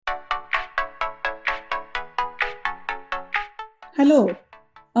Hello,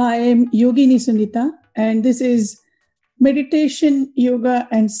 I am Yogini Sunita, and this is Meditation, Yoga,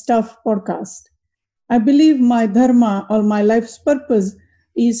 and Stuff podcast. I believe my dharma or my life's purpose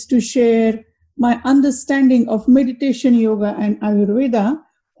is to share my understanding of meditation, yoga, and Ayurveda,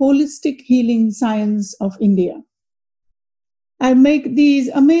 holistic healing science of India. I make these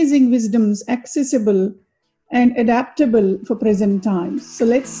amazing wisdoms accessible and adaptable for present times. So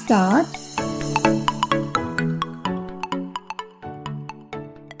let's start.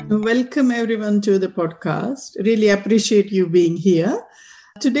 Welcome everyone to the podcast. Really appreciate you being here.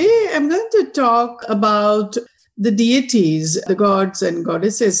 Today I'm going to talk about the deities, the gods and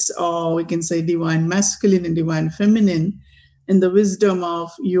goddesses, or we can say divine masculine and divine feminine, in the wisdom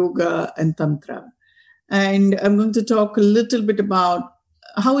of yoga and tantra. And I'm going to talk a little bit about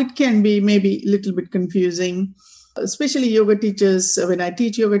how it can be maybe a little bit confusing, especially yoga teachers. When I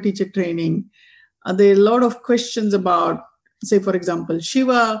teach yoga teacher training, there are a lot of questions about, say, for example,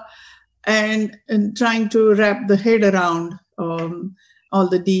 Shiva, and trying to wrap the head around all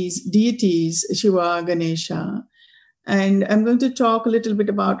the deities, Shiva, Ganesha. And I'm going to talk a little bit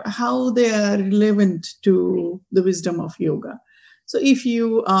about how they are relevant to the wisdom of yoga. So if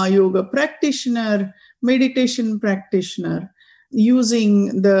you are a yoga practitioner, meditation practitioner,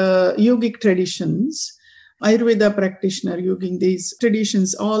 using the yogic traditions, Ayurveda practitioner, using these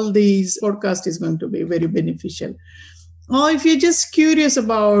traditions, all these podcast is going to be very beneficial. Or if you're just curious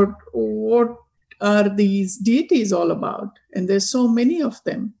about what are these deities all about, and there's so many of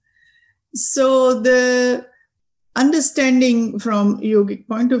them. So the understanding from yogic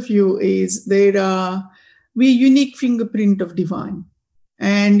point of view is we're unique fingerprint of divine,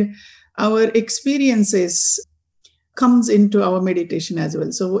 and our experiences comes into our meditation as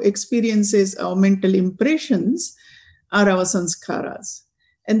well. So experiences, our mental impressions are our sanskaras.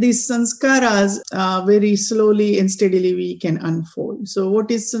 And these sanskaras, very slowly and steadily we can unfold. So what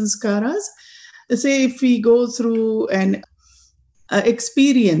is sanskaras? Say if we go through an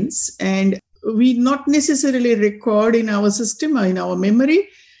experience and we not necessarily record in our system or in our memory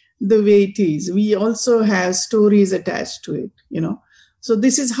the way it is. We also have stories attached to it, So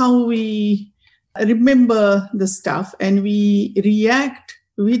this is how we remember the stuff and we react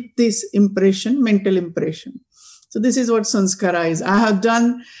with this impression, mental impression. So this is what sanskara is. I have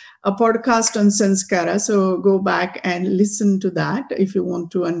done a podcast on sanskara, so go back and listen to that if you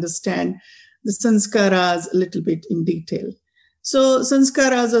want to understand the sanskaras a little bit in detail. So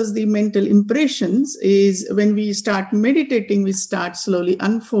sanskaras as the mental impressions is when we start meditating, we start slowly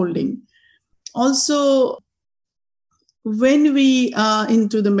unfolding. Also, when we are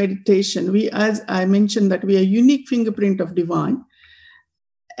into the meditation, as I mentioned, that we are unique fingerprint of divine.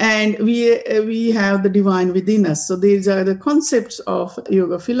 And we have the divine within us. So these are the concepts of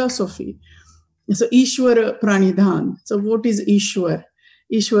yoga philosophy. So Ishwara Pranidhan. So what is Ishwar?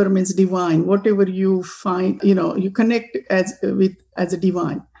 Ishwar means divine. Whatever you find, you connect as a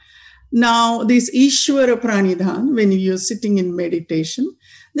divine. Now, this Ishwara Pranidhan, when you're sitting in meditation,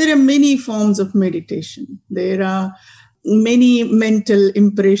 there are many forms of meditation. There are many mental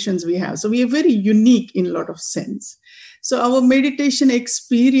impressions we have. So we are very unique in a lot of sense. So our meditation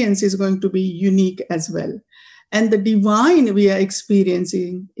experience is going to be unique as well. And the divine we are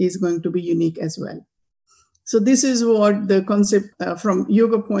experiencing is going to be unique as well. So this is what the concept from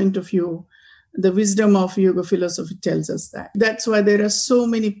yoga point of view, the wisdom of yoga philosophy tells us that. That's why there are so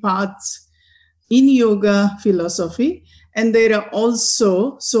many paths in yoga philosophy, and there are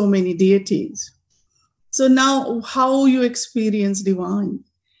also so many deities. So now how you experience divine.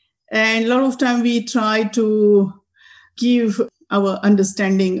 And a lot of time we try to give our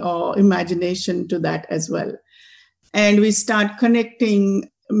understanding or imagination to that as well. And we start connecting,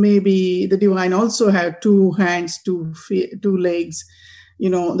 maybe the divine also have two hands, two legs,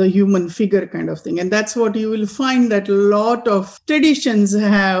 the human figure kind of thing. And that's what you will find that a lot of traditions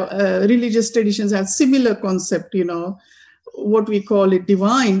have, religious traditions have similar concept, what we call it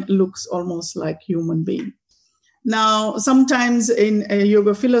divine looks almost like human being. Now, sometimes in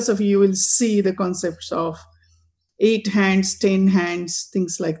yoga philosophy, you will see the concepts of 8 hands, 10 hands,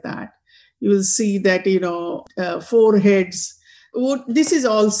 things like that. You will see that, 4 heads. This is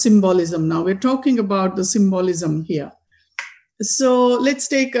all symbolism now. We're talking about the symbolism here. So let's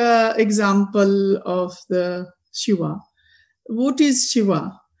take an example of the Shiva. What is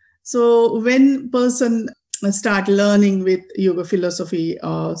Shiva? So when person start learning with yoga philosophy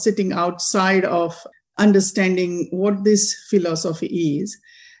or sitting outside of understanding what this philosophy is,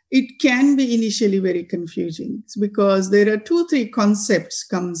 it can be initially very confusing because there are 2-3 concepts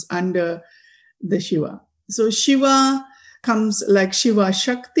comes under the Shiva. So Shiva comes like Shiva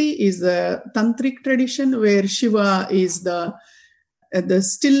Shakti is the tantric tradition where Shiva is the the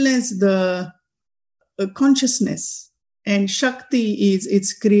stillness, the consciousness, and Shakti is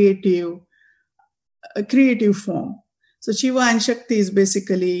its creative form. So Shiva and Shakti is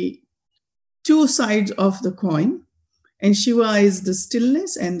basically two sides of the coin, and Shiva is the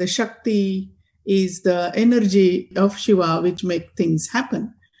stillness and the Shakti is the energy of Shiva which make things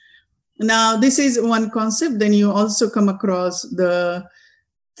happen. Now, this is one concept. Then you also come across the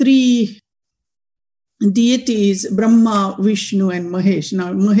three deities, Brahma, Vishnu, and Mahesh.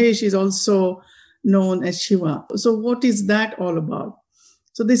 Now, Mahesh is also known as Shiva. So what is that all about?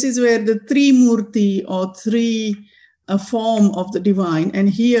 So this is where the Trimurti or three form of the divine. And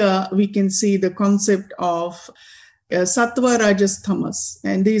here we can see the concept of Sattva, Rajas, Tamas.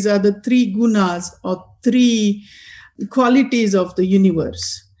 And these are the three gunas or three qualities of the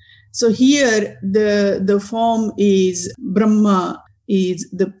universe. So here the form is Brahma is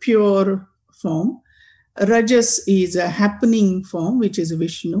the pure form. Rajas is a happening form, which is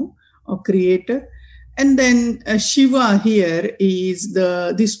Vishnu or creator. And then Shiva here is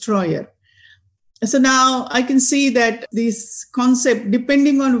the destroyer. So now I can see that this concept,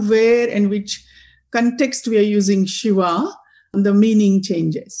 depending on where and which context we are using Shiva, the meaning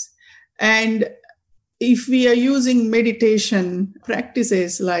changes. And if we are using meditation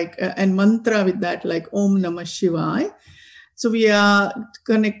practices like and mantra with that, like Om Namah Shivaya, so we are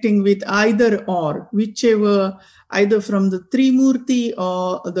connecting with either or, whichever, either from the Trimurti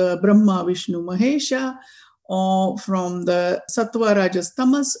or the Brahma, Vishnu, Mahesha, or from the Sattva, Rajas,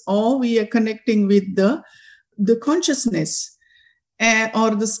 Tamas, or we are connecting with the consciousness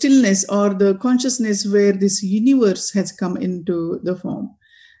or the stillness or the consciousness where this universe has come into the form.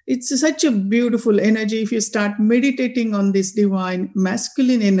 It's such a beautiful energy if you start meditating on this divine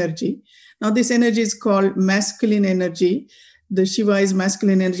masculine energy. Now, this energy is called masculine energy. The Shiva is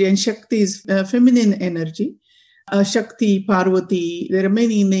masculine energy and Shakti is feminine energy. Shakti, Parvati, there are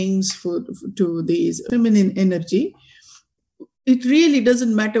many names to these feminine energy. It really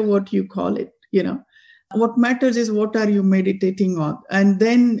doesn't matter what you call it, What matters is what are you meditating on. And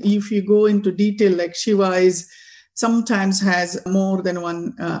then if you go into detail, like Shiva is sometimes has more than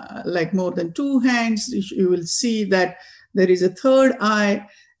one, more than two hands, you will see that there is a third eye.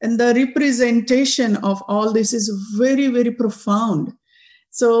 And the representation of all this is very, very profound.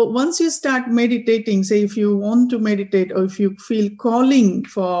 So once you start meditating, say if you want to meditate or if you feel calling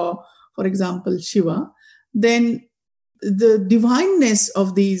for example, Shiva, then the divineness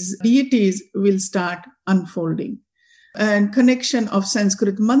of these deities will start unfolding. And connection of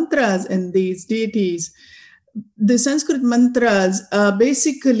Sanskrit mantras and these deities. The Sanskrit mantras are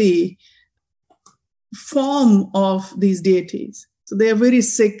basically form of these deities. So they are very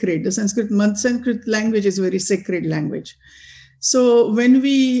sacred. The Sanskrit language is very sacred language. So when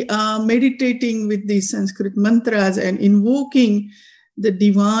we are meditating with these Sanskrit mantras and invoking the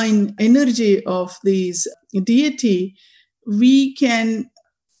divine energy of these deity, we can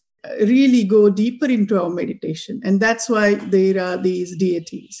really go deeper into our meditation. And that's why there are these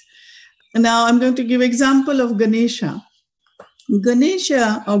deities. And now I'm going to give example of Ganesha.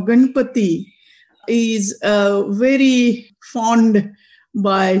 Ganesha or Ganpati is very fond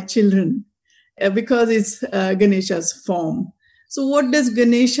by children because it's Ganesha's form. So what does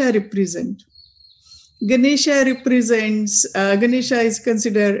Ganesha represent? Ganesha is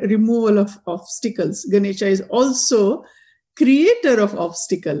considered removal of obstacles. Ganesha is also creator of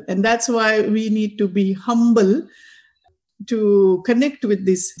obstacle. And that's why we need to be humble to connect with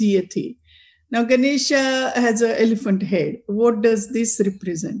this deity. Now, Ganesha has an elephant head. What does this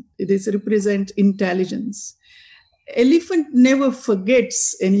represent? This represents intelligence. Elephant never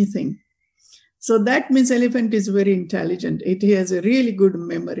forgets anything. So that means elephant is very intelligent. It has a really good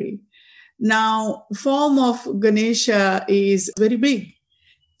memory. Now, form of Ganesha is very big.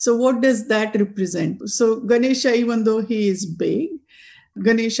 So what does that represent? So Ganesha, even though he is big,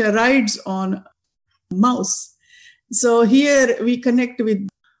 Ganesha rides on mouse. So here we connect with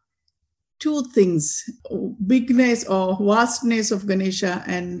two things, bigness or vastness of Ganesha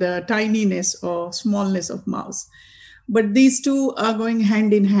and tininess or smallness of mouse. But these two are going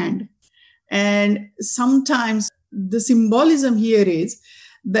hand in hand. And sometimes the symbolism here is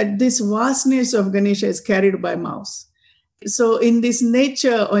that this vastness of Ganesha is carried by mouse. So in this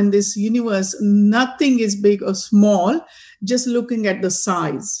nature or in this universe, nothing is big or small, just looking at the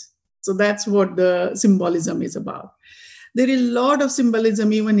size. So that's what the symbolism is about. There is a lot of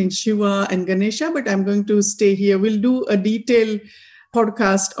symbolism even in Shiva and Ganesha, but I'm going to stay here. We'll do a detailed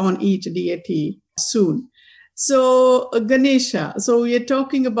podcast on each deity soon. So Ganesha, so we are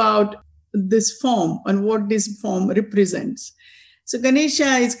talking about this form and what this form represents. So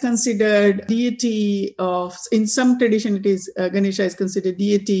Ganesha is considered deity of, in some tradition it is, Ganesha is considered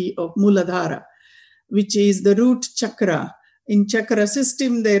deity of Muladhara, which is the root chakra. In chakra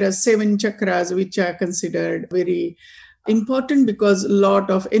system, there are 7 chakras which are considered very important because a lot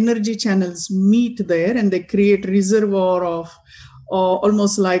of energy channels meet there and they create reservoir of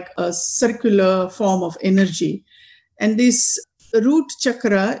almost like a circular form of energy. And this root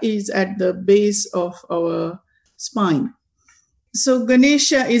chakra is at the base of our spine. So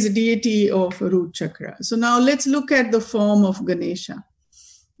Ganesha is a deity of root chakra. So now let's look at the form of Ganesha.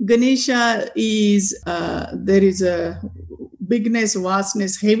 Ganesha is, there is a bigness,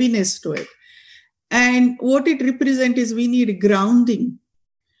 vastness, heaviness to it. And what it represents is we need grounding.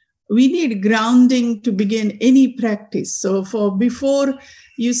 We need grounding to begin any practice. So before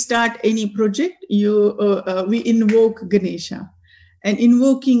you start any project, we invoke Ganesha. And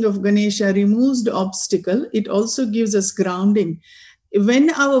invoking of Ganesha removes the obstacle. It also gives us grounding.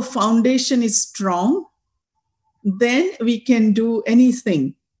 When our foundation is strong, then we can do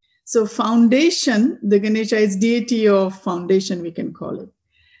anything. So foundation, the Ganesha is deity of foundation, we can call it.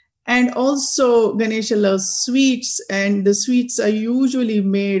 And also Ganesha loves sweets, and the sweets are usually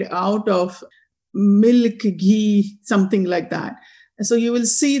made out of milk, ghee, something like that. So you will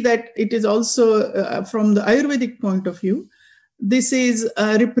see that it is also, from the Ayurvedic point of view, this is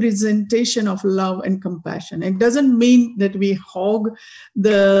a representation of love and compassion. It doesn't mean that we hog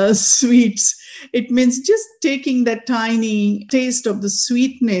the sweets. It means just taking that tiny taste of the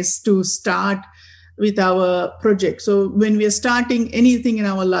sweetness to start with our project. So when we are starting anything in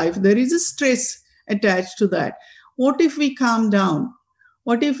our life, there is a stress attached to that. What if we calm down?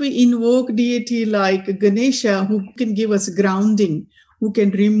 What if we invoke deity like Ganesha, who can give us grounding, who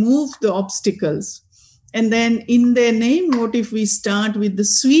can remove the obstacles? And then in their name, what if we start with the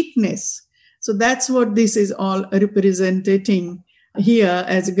sweetness? So that's what this is all representing here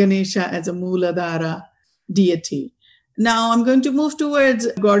as Ganesha, as a Muladhara deity. Now I'm going to move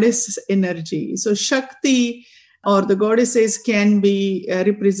towards goddess energy. So Shakti or the goddesses can be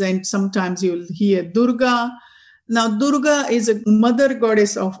represent, sometimes you'll hear Durga. Now Durga is a mother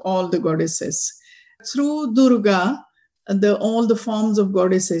goddess of all the goddesses. Through Durga, all the forms of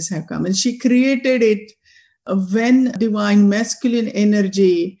goddesses have come. And she created it when divine masculine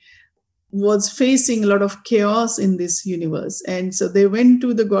energy was facing a lot of chaos in this universe. And so they went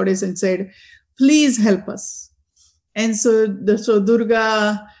to the goddess and said, please help us. And so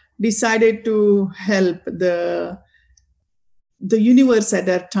Durga decided to help the universe at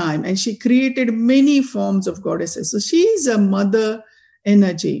that time. And she created many forms of goddesses. So she is a mother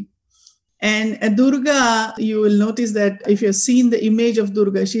energy. And Durga, you will notice that if you've seen the image of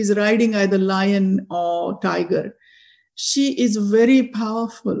Durga, she's riding either lion or tiger. She is very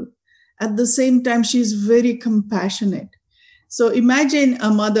powerful. At the same time, she's very compassionate. So imagine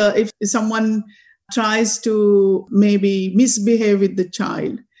a mother, if someone tries to maybe misbehave with the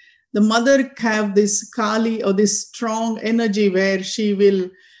child, the mother have this Kali or this strong energy where she will,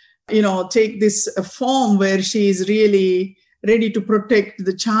 take this form where she is really ready to protect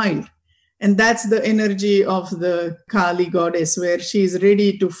the child. And that's the energy of the Kali goddess, where she is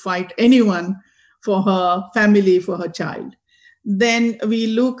ready to fight anyone for her family, for her child. Then we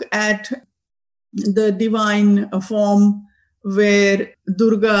look at the divine form where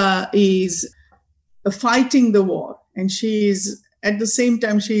Durga is fighting the war, and she is, at the same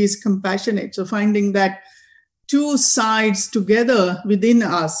time, she is compassionate. So finding that two sides together within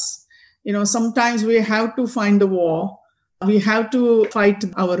us, sometimes we have to find the war. We have to fight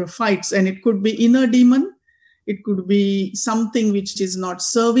our fights, and it could be inner demon. It could be something which is not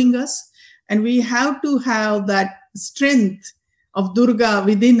serving us. And we have to have that strength of Durga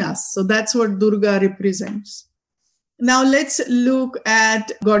within us. So that's what Durga represents. Now let's look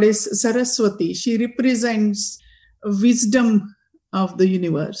at Goddess Saraswati. She represents wisdom of the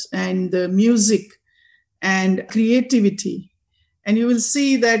universe and the music and creativity. And you will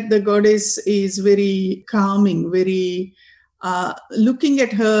see that the goddess is very calming, very looking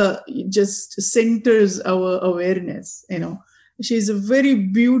at her just centers our awareness. She's a very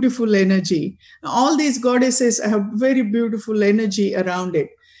beautiful energy. All these goddesses have very beautiful energy around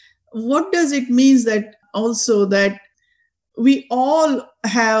it. What does it mean that also that we all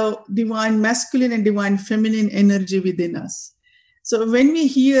have divine masculine and divine feminine energy within us? So when we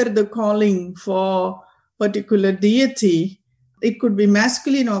hear the calling for particular deity, it could be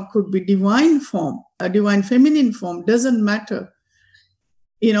masculine or could be divine form, a divine feminine form, doesn't matter.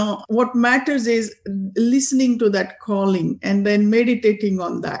 What matters is listening to that calling and then meditating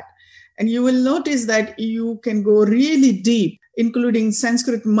on that. And you will notice that you can go really deep including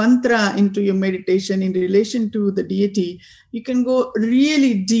Sanskrit mantra into your meditation in relation to the deity, you can go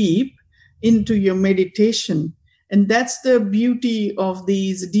really deep into your meditation. And that's the beauty of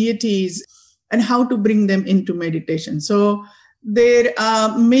these deities and how to bring them into meditation. So there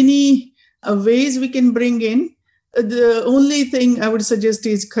are many ways we can bring in. The only thing I would suggest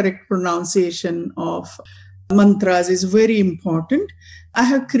is correct pronunciation of mantras is very important. I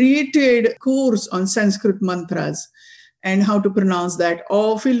have created a course on Sanskrit mantras and how to pronounce that.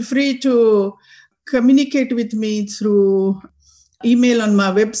 Or feel free to communicate with me through email on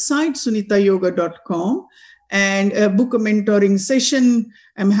my website, sunitayoga.com, and book a mentoring session.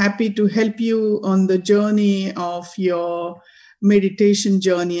 I'm happy to help you on the journey of your meditation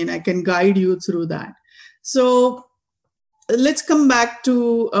journey, and I can guide you through that. So let's come back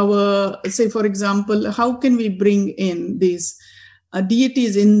to our, say, for example, how can we bring in these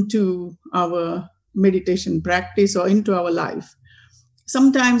deities into our meditation practice or into our life?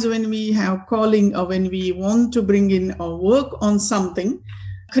 Sometimes when we have calling or when we want to bring in or work on something,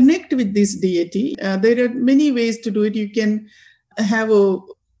 connect with this deity. There are many ways to do it. You can have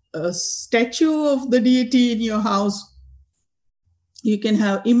a statue of the deity in your house. You can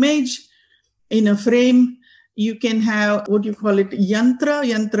have image in a frame. You can have what you call it yantra.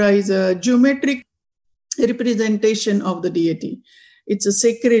 Yantra is a geometric representation of the deity. It's a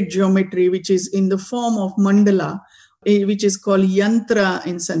sacred geometry which is in the form of mandala, which is called yantra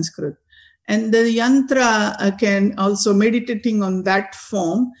in Sanskrit. And the yantra can also, meditating on that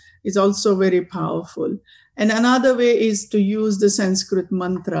form is also very powerful. And another way is to use the Sanskrit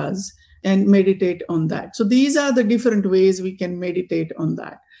mantras and meditate on that. So these are the different ways we can meditate on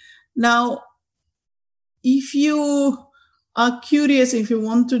that. Now, if you are curious, if you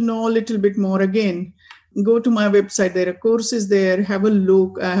want to know a little bit more, again, go to my website. There are courses there. Have a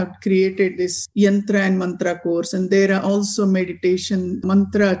look. I have created this yantra and mantra course, and there are also meditation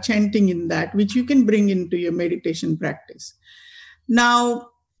mantra chanting in that, which you can bring into your meditation practice. Now,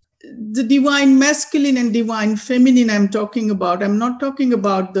 the divine masculine and divine feminine I'm talking about, I'm not talking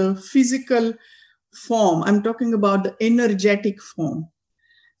about the physical form. I'm talking about the energetic form.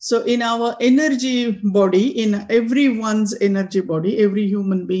 So in our energy body, in everyone's energy body, every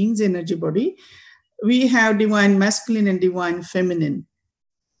human being's energy body, we have divine masculine and divine feminine.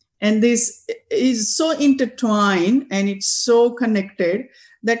 And this is so intertwined and it's so connected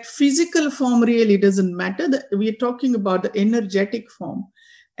that physical form really doesn't matter. We're talking about the energetic form.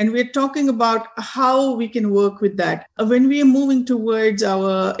 And we're talking about how we can work with that. When we are moving towards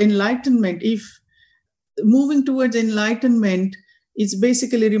our enlightenment, if moving towards enlightenment is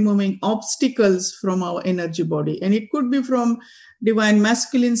basically removing obstacles from our energy body. And it could be from divine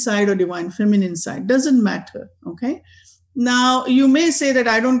masculine side or divine feminine side. Doesn't matter, okay? Now, you may say that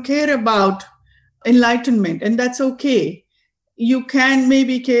I don't care about enlightenment, and that's okay. You can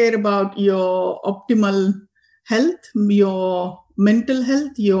maybe care about your optimal health, your mental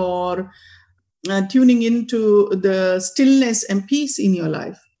health, your tuning into the stillness and peace in your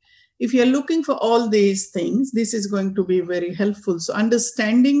life. If you're looking for all these things, this is going to be very helpful. So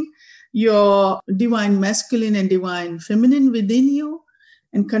understanding your divine masculine and divine feminine within you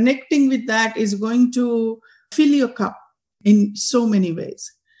and connecting with that is going to fill your cup in so many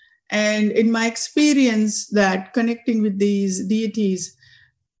ways. And in my experience, that connecting with these deities,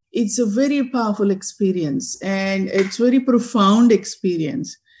 it's a very powerful experience and it's very profound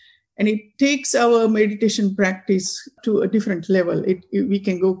experience. And it takes our meditation practice to a different level. We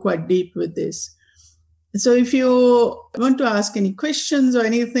can go quite deep with this. So if you want to ask any questions or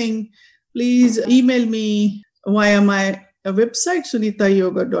anything, please email me via my website,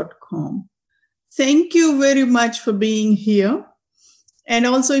 sunitayoga.com. Thank you very much for being here. And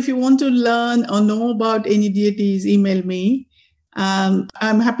also, if you want to learn or know about any deities, email me. I'm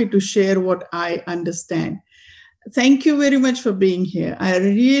happy to share what I understand. Thank you very much for being here. I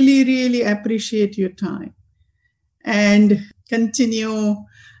really, really appreciate your time. And continue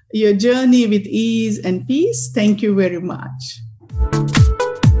your journey with ease and peace. Thank you very much.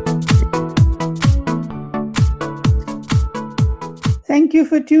 Thank you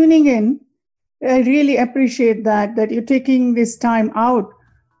for tuning in. I really appreciate that you're taking this time out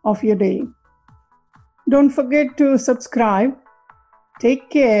of your day. Don't forget to subscribe.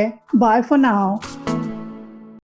 Take care. Bye for now.